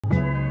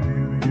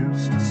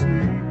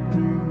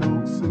Receiving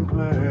notes in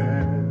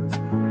class,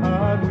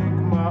 I'd wink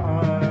my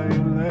eye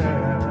and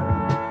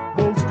laugh.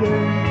 Those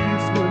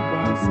days went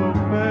by so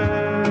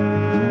fast.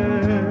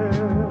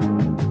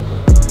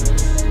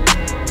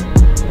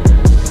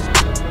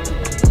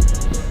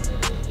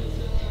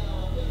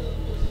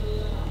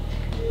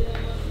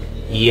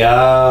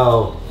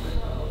 Yo,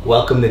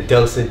 welcome to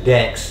Dose of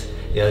Dex.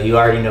 Yo, you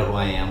already know who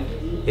I am.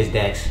 It's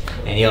Dex.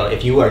 And yo,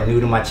 if you are new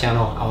to my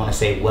channel, I want to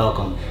say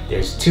welcome.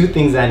 There's two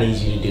things I need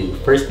you to do.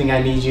 First thing I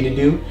need you to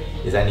do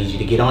is I need you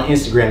to get on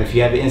Instagram if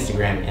you have an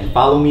Instagram and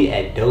follow me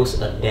at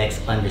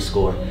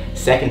doseofdex_.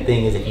 Second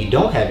thing is if you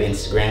don't have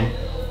Instagram,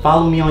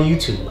 follow me on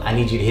YouTube. I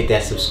need you to hit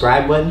that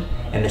subscribe button.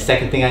 And the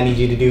second thing I need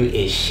you to do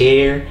is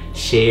share.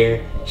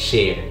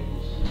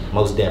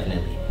 Most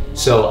definitely.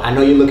 So I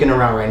know you're looking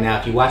around right now.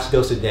 If you watch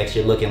Dose of Dex,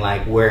 you're looking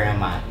like, where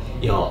am I?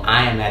 Yo,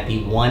 I am at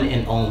the one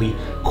and only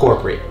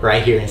corporate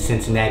right here in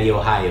Cincinnati,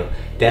 Ohio.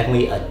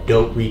 Definitely a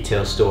dope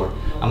retail store.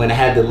 I'm gonna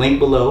have the link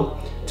below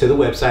to the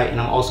website, and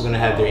I'm also gonna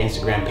have their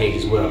Instagram page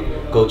as well.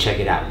 Go check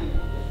it out.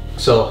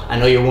 So I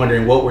know you're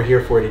wondering what we're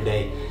here for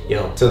today.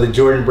 Yo, so the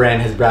Jordan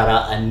brand has brought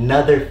out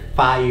another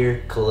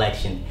fire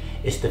collection.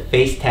 It's the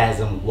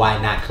Facetasm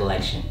Why Not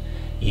collection.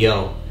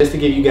 Yo, just to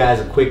give you guys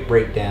a quick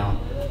breakdown,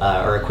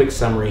 or a quick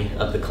summary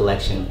of the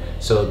collection.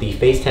 So the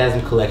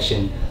Facetasm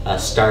collection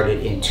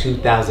started in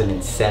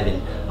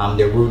 2007.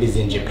 Their root is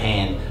in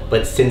Japan,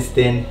 but since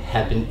then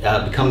have been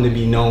become to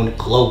be known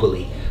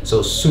globally.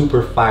 So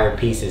super fire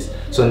pieces.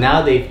 So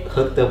now they've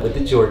hooked up with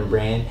the Jordan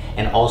brand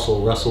and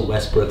also Russell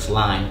Westbrook's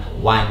line,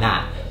 Why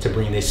Not, to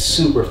bring this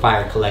super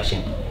fire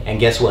collection. And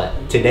guess what?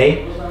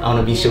 Today, I'm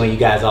gonna be showing you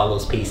guys all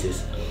those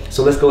pieces.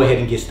 So let's go ahead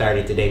and get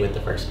started today with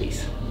the first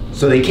piece.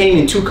 So they came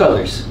in two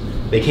colors.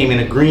 They came in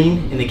a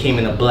green and they came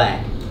in a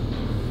black.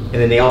 And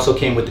then they also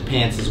came with the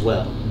pants as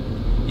well.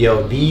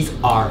 Yo, these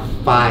are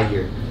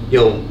fire.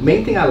 Yo,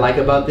 main thing I like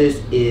about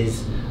this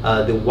is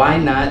the Why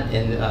Not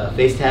and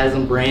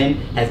Facetasm brand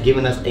has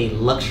given us a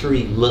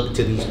luxury look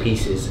to these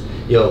pieces.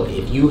 Yo,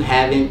 if you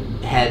haven't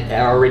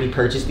already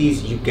purchased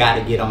these, you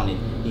gotta get on it.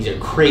 These are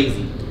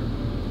crazy.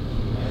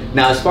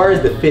 Now, as far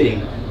as the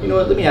fitting, you know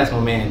what, let me ask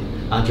my man,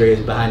 Andreas,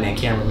 behind that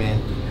camera,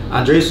 man.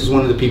 Andreas was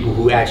one of the people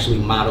who actually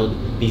modeled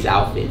these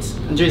outfits.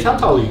 Andreas, how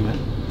tall are you, man?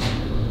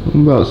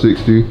 I'm about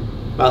 6'2".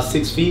 About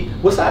 6 feet?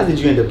 What size did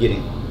you end up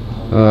getting?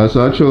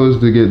 So I chose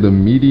to get the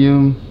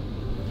medium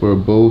for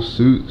both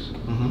suits.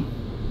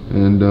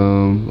 And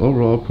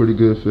overall, pretty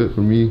good fit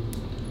for me.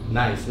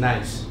 Nice,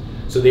 nice.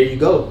 So there you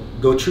go.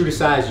 Go true to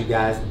size, you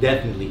guys,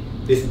 definitely.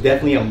 This is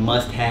definitely a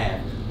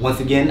must-have. Once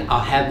again,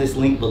 I'll have this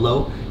link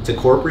below to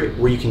corporate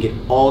where you can get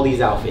all these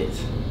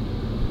outfits.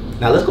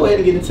 Now let's go ahead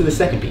and get into the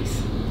second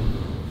piece.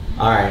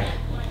 All right,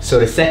 so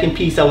the second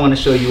piece I want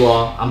to show you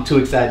all, I'm too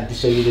excited to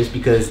show you this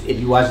because if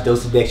you watch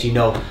Dose of Dex, you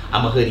know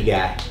I'm a hoodie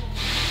guy.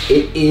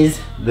 It is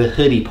the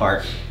hoodie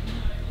part.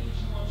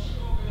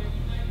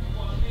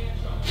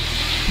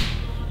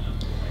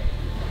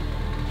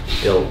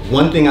 Yo,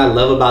 one thing I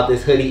love about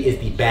this hoodie is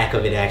the back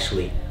of it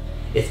actually.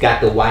 It's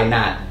got the Why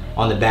Not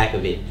on the back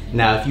of it.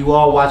 Now, if you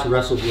all watch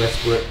Russell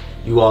Westbrook,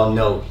 you all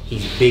know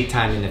he's big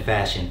time into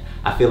fashion.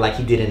 I feel like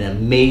he did an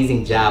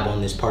amazing job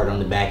on this part on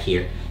the back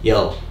here.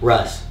 Yo,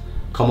 Russ,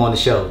 come on the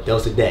show,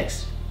 Dose of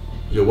Dex.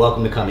 You're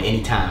welcome to come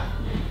anytime.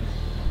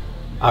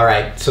 All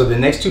right, so the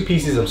next two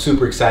pieces I'm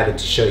super excited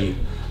to show you.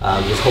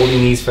 Was holding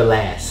these for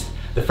last.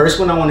 The first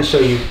one I want to show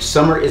you,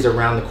 summer is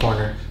around the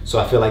corner, so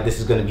I feel like this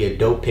is going to be a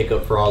dope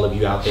pickup for all of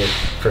you out there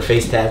for the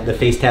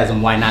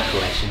Facetasm Why Not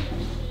collection.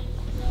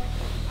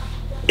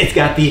 It's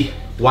got the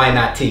Why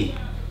Not tee.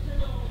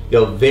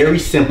 Yo, very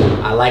simple.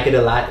 I like it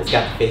a lot. It's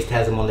got the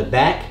Facetasm on the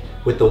back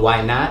with the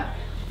Why Not.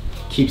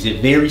 Keeps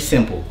it very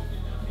simple.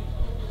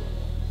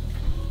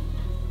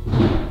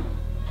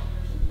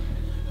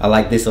 I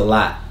like this a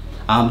lot.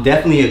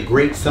 Definitely a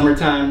great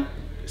summertime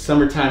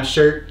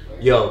shirt.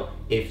 Yo,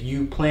 if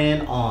you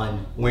plan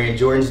on wearing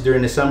Jordans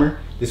during the summer,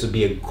 this would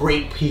be a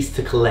great piece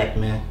to collect,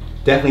 man.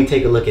 Definitely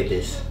take a look at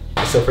this.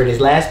 So for this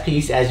last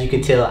piece, as you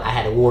can tell, I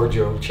had a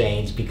wardrobe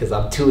change because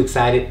I'm too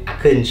excited. I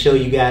couldn't show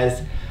you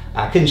guys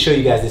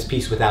this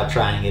piece without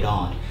trying it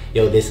on.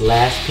 Yo, this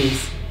last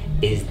piece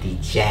is the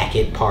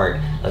jacket part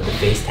of the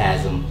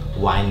Facetasm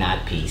Why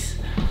Not piece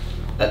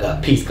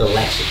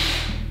collection.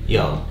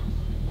 Yo,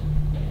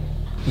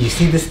 you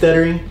see the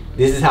stuttering?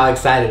 This is how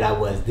excited I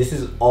was. This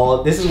is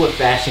what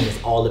fashion is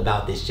all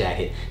about, this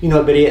jacket. You know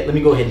what, better yet, let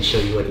me go ahead and show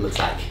you what it looks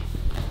like.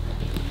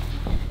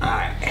 All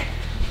right.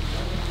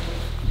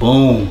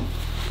 Boom.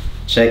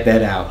 Check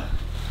that out.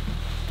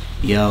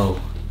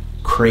 Yo,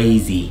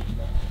 crazy.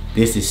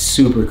 This is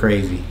super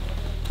crazy.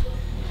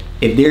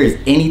 If there is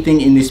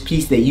anything in this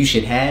piece that you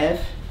should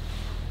have,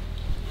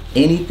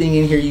 anything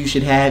in here you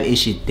should have, it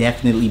should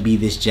definitely be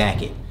this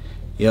jacket.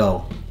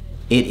 Yo,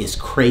 it is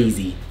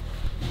crazy.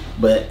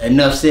 But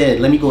enough said,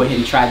 let me go ahead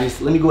and try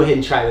this. Let me go ahead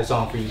and try this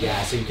on for you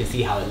guys so you can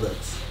see how it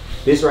looks.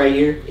 This right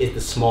here is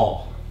the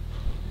small.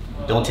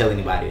 Don't tell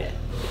anybody that.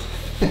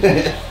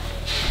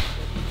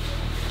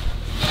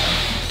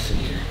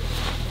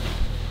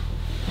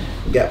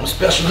 Got my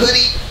special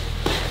hoodie.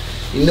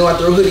 You know I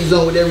throw hoodies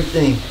on with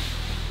everything.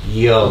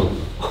 Yo,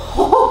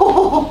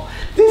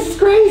 this is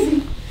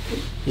crazy.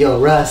 Yo,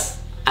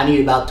 Russ, I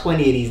need about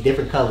 20 of these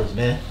different colors,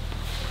 man.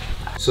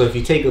 So if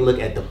you take a look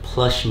at the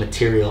plush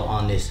material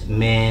on this,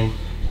 man,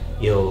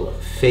 yo,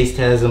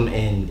 Facetasm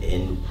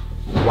and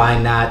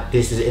why not?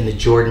 This is in the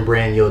Jordan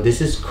brand. Yo, this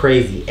is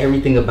crazy.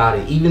 Everything about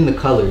it, even the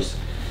colors.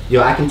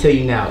 Yo, I can tell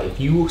you now, if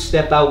you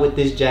step out with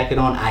this jacket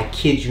on, I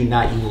kid you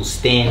not, you will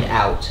stand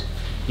out.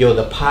 Yo,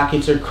 the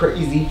pockets are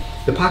crazy.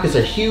 The pockets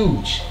are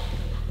huge.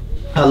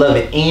 I love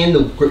it. And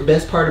the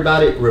best part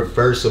about it,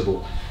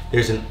 reversible.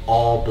 There's an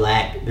all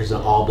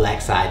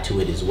black side to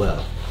it as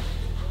well.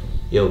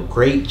 Yo,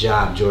 great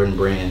job, Jordan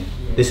brand.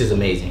 This is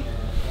amazing.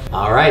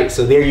 All right,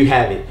 so there you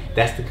have it.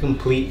 That's the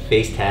complete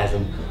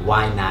Facetasm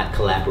Why Not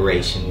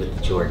collaboration with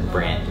the Jordan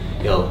brand.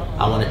 Yo,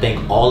 I want to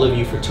thank all of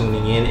you for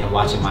tuning in and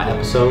watching my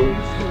episode.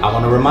 I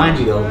want to remind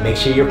you though, make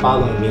sure you're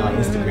following me on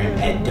Instagram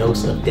at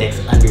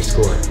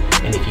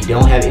doseofdex_. And if you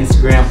don't have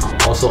Instagram,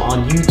 I'm also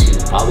on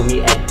YouTube. Follow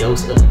me at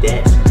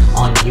doseofdex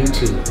on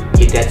YouTube.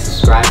 Hit that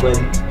subscribe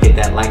button, hit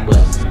that like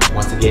button.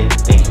 Once again,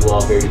 thank you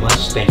all very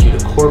much. Thank you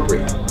to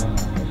corporate.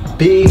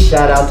 Big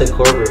shout out to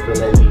corporate for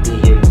letting me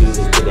be here to do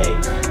this today.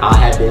 I'll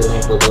have their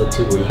link below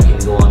too, where you can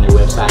go on their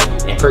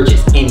website and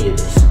purchase any of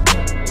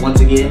this.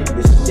 Once again,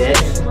 this is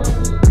Dex.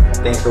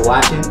 Thanks for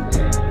watching.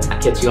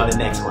 I'll catch you on the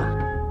next one.